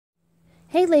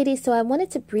Hey ladies, so I wanted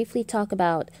to briefly talk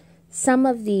about some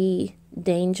of the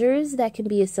dangers that can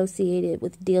be associated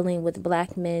with dealing with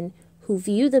black men who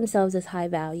view themselves as high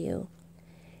value.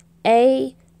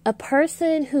 A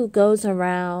person who goes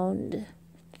around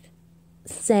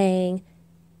saying,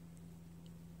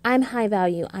 I'm high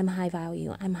value, I'm high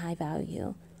value, I'm high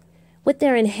value. What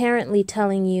they're inherently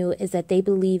telling you is that they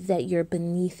believe that you're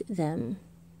beneath them.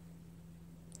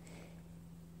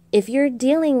 If you're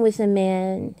dealing with a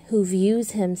man who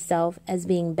views himself as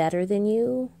being better than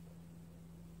you,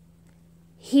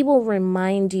 he will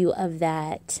remind you of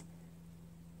that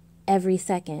every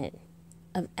second,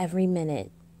 of every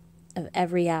minute, of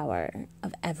every hour,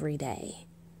 of every day.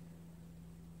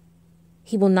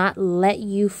 He will not let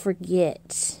you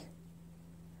forget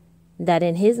that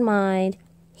in his mind,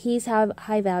 he's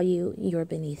high value, you're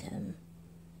beneath him.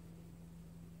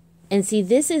 And see,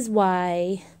 this is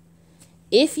why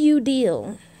if you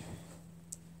deal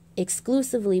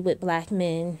exclusively with black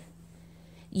men,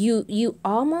 you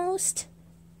almost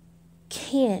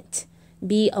can't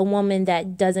be a woman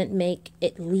that doesn't make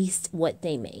at least what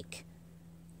they make.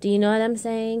 Do you know what I'm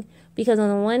saying? Because on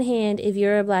the one hand, if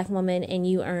you're a black woman and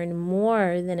you earn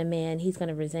more than a man, he's going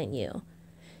to resent you.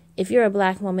 If you're a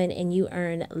black woman and you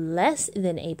earn less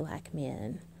than a black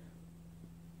man,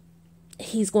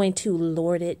 he's going to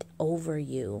lord it over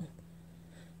you.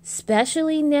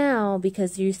 Especially now,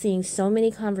 because you're seeing so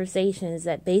many conversations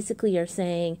that basically are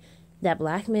saying that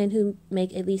black men who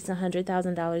make at least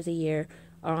 $100,000 a year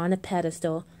are on a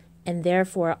pedestal, and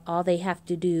therefore all they have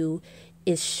to do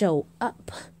is show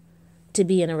up to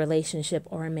be in a relationship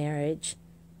or a marriage,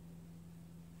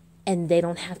 and they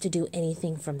don't have to do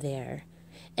anything from there.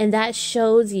 And that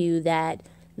shows you that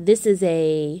this is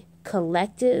a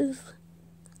collective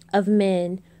of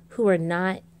men who are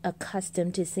not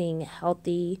accustomed to seeing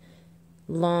healthy,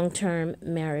 long-term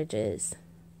marriages.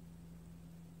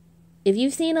 If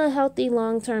you've seen a healthy,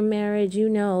 long-term marriage, you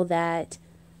know that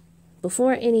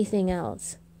before anything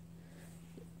else,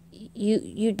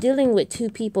 you're dealing with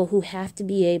two people who have to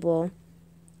be able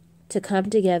to come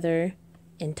together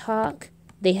and talk.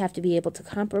 They have to be able to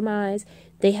compromise.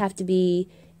 They have to be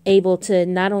able to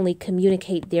not only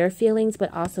communicate their feelings,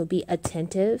 but also be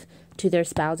attentive to their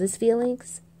spouse's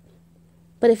feelings.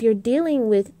 But if you're dealing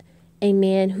with a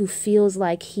man who feels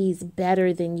like he's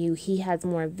better than you, he has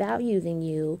more value than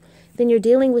you, then you're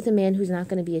dealing with a man who's not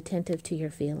going to be attentive to your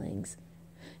feelings.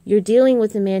 You're dealing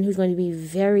with a man who's going to be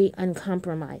very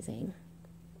uncompromising.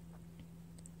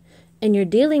 And you're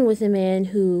dealing with a man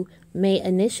who may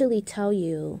initially tell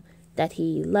you that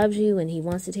he loves you and he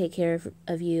wants to take care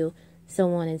of you,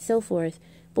 so on and so forth.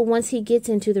 But once he gets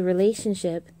into the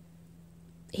relationship,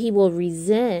 he will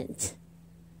resent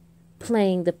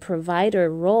playing the provider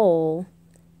role,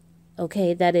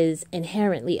 okay, that is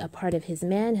inherently a part of his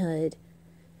manhood,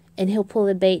 and he'll pull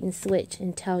a bait and switch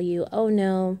and tell you, oh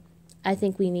no, I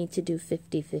think we need to do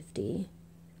 50-50.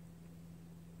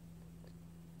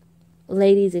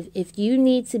 Ladies, if you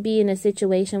need to be in a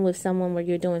situation with someone where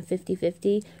you're doing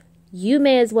 50-50, you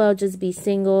may as well just be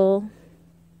single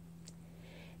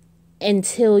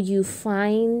until you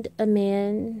find a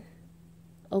man,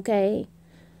 okay,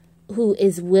 who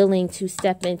is willing to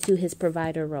step into his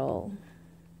provider role.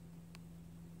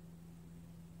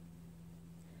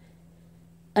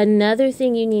 Another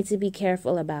thing you need to be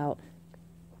careful about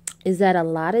is that a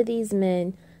lot of these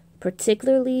men,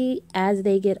 particularly as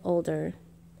they get older,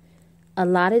 a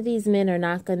lot of these men are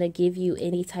not going to give you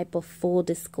any type of full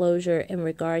disclosure in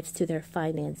regards to their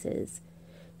finances.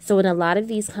 So in a lot of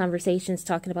these conversations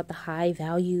talking about the high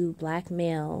value black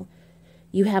male,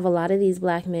 you have a lot of these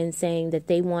black men saying that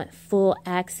they want full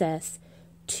access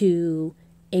to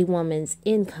a woman's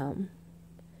income.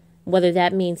 Whether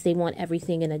that means they want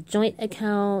everything in a joint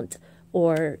account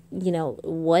or,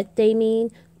 what they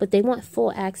mean, but they want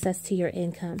full access to your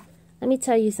income. Let me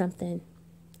tell you something.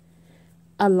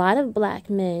 A lot of black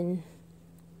men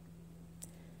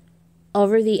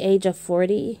over the age of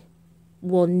 40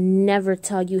 will never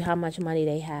tell you how much money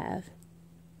they have.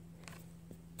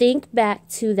 Think back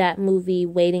to that movie,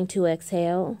 Waiting to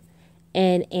Exhale,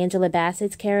 and Angela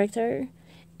Bassett's character,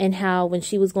 and how when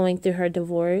she was going through her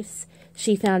divorce,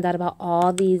 she found out about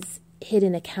all these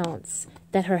hidden accounts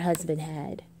that her husband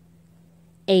had.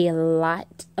 A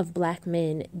lot of black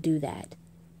men do that.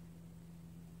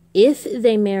 If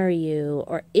they marry you,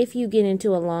 or if you get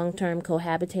into a long-term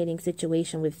cohabitating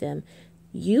situation with them,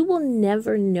 you will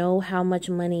never know how much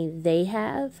money they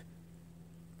have.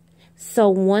 So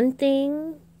one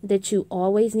thing that you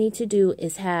always need to do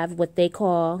is have what they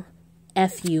call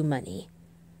FU money.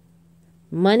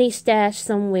 Money stashed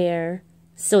somewhere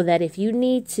so that if you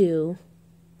need to,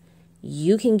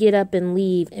 you can get up and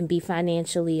leave and be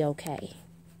financially okay.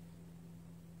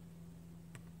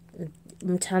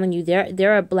 I'm telling you,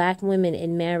 there are black women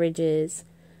in marriages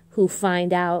who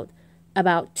find out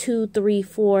about 2, 3,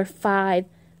 4, 5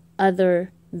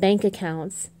 other bank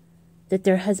accounts that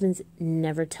their husbands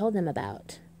never tell them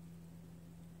about.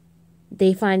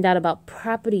 They find out about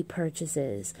property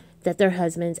purchases that their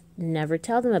husbands never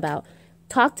tell them about.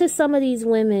 Talk to some of these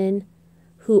women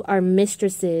who are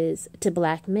mistresses to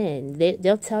black men.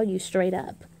 They'll tell you straight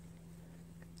up.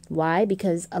 Why?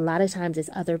 Because a lot of times it's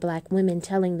other black women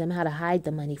telling them how to hide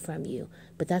the money from you.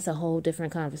 But that's a whole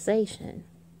different conversation.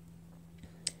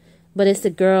 But it's the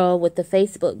girl with the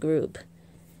Facebook group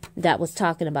that was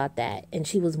talking about that. And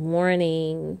she was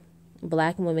warning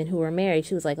black women who are married.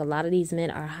 She was like, a lot of these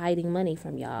men are hiding money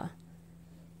from y'all.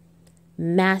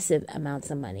 Massive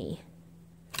amounts of money.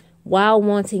 While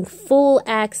wanting full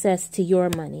access to your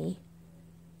money.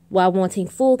 While wanting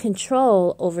full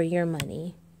control over your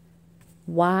money.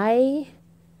 Why?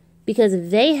 Because if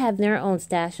they have their own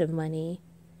stash of money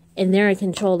and they're in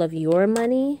control of your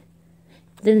money,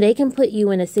 then they can put you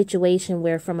in a situation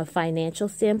where from a financial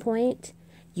standpoint,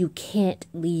 you can't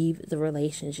leave the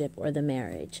relationship or the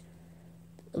marriage.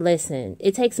 Listen,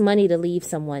 it takes money to leave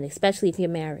someone, especially if you're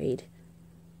married.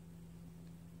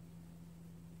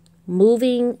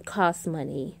 Moving costs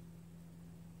money.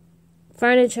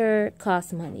 Furniture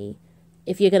costs money.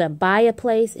 If you're going to buy a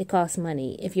place, it costs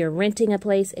money. If you're renting a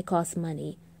place, it costs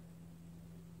money.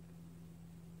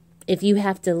 If you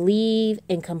have to leave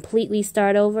and completely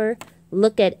start over,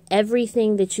 look at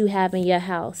everything that you have in your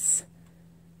house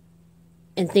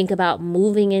and think about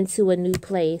moving into a new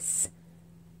place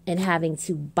and having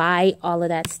to buy all of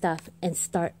that stuff and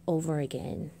start over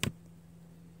again.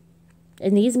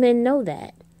 And these men know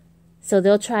that. So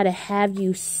they'll try to have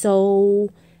you so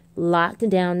locked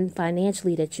down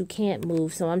financially that you can't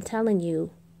move. So I'm telling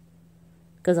you,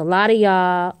 because a lot of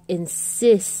y'all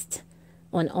insist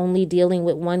on only dealing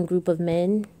with one group of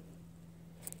men.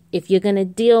 If you're going to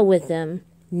deal with them,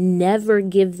 never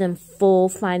give them full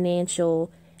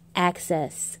financial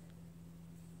access.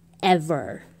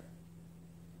 Ever.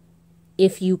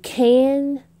 If you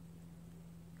can,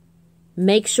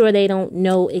 make sure they don't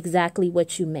know exactly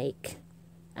what you make.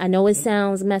 I know it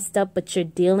sounds messed up, but you're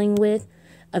dealing with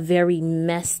a very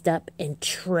messed up and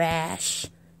trash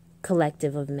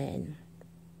collective of men.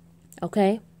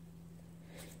 Okay?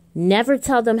 Never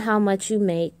tell them how much you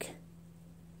make.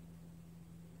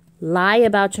 Lie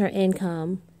about your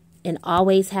income and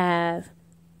always have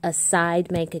a side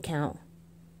bank account.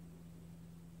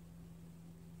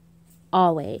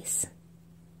 Always.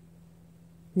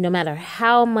 No matter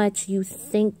how much you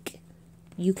think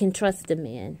you can trust a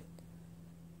man,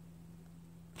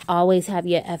 always have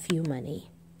your FU money.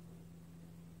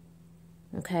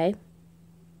 Okay?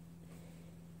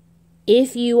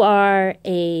 If you are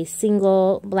a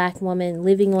single black woman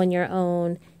living on your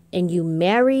own and you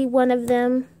marry one of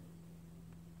them,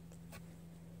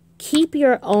 keep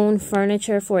your own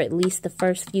furniture for at least the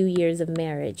first few years of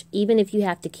marriage, even if you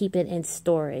have to keep it in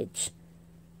storage.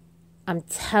 I'm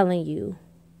telling you,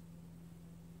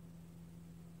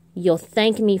 you'll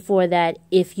thank me for that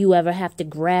if you ever have to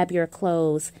grab your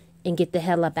clothes and get the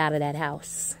hell up out of that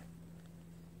house.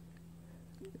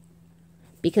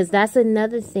 Because that's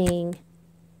another thing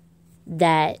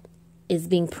that is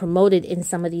being promoted in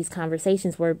some of these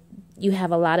conversations where you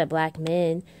have a lot of black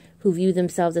men who view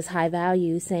themselves as high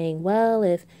value saying, well,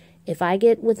 if I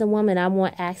get with a woman, I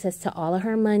want access to all of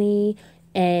her money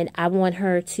and I want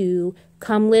her to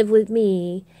come live with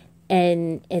me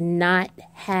and not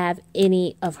have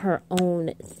any of her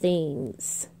own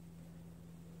things.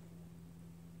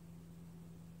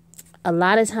 A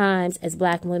lot of times as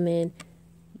black women,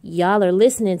 y'all are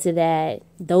listening to that.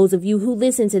 Those of you who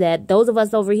listen to that, those of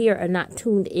us over here are not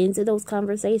tuned into those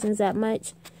conversations that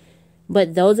much.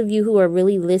 But those of you who are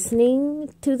really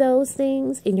listening to those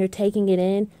things and you're taking it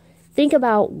in, think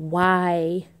about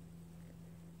why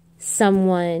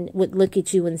someone would look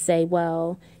at you and say,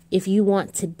 well, if you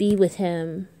want to be with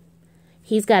him,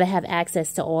 he's got to have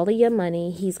access to all of your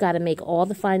money. He's got to make all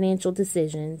the financial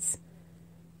decisions.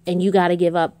 And you got to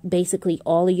give up basically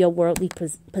all of your worldly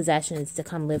possessions to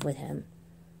come live with him.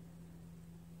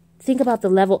 Think about the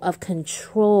level of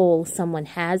control someone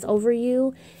has over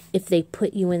you if they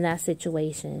put you in that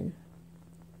situation.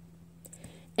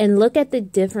 And look at the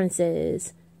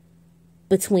differences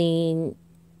between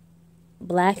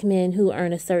black men who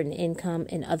earn a certain income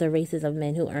and other races of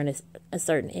men who earn a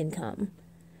certain income.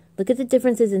 Look at the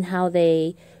differences in how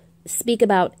they speak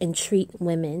about and treat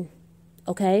women.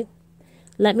 Okay?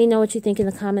 Let me know what you think in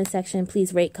the comment section.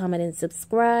 Please rate, comment, and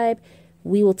subscribe.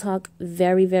 We will talk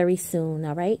very, very soon.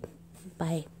 All right?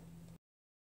 Bye.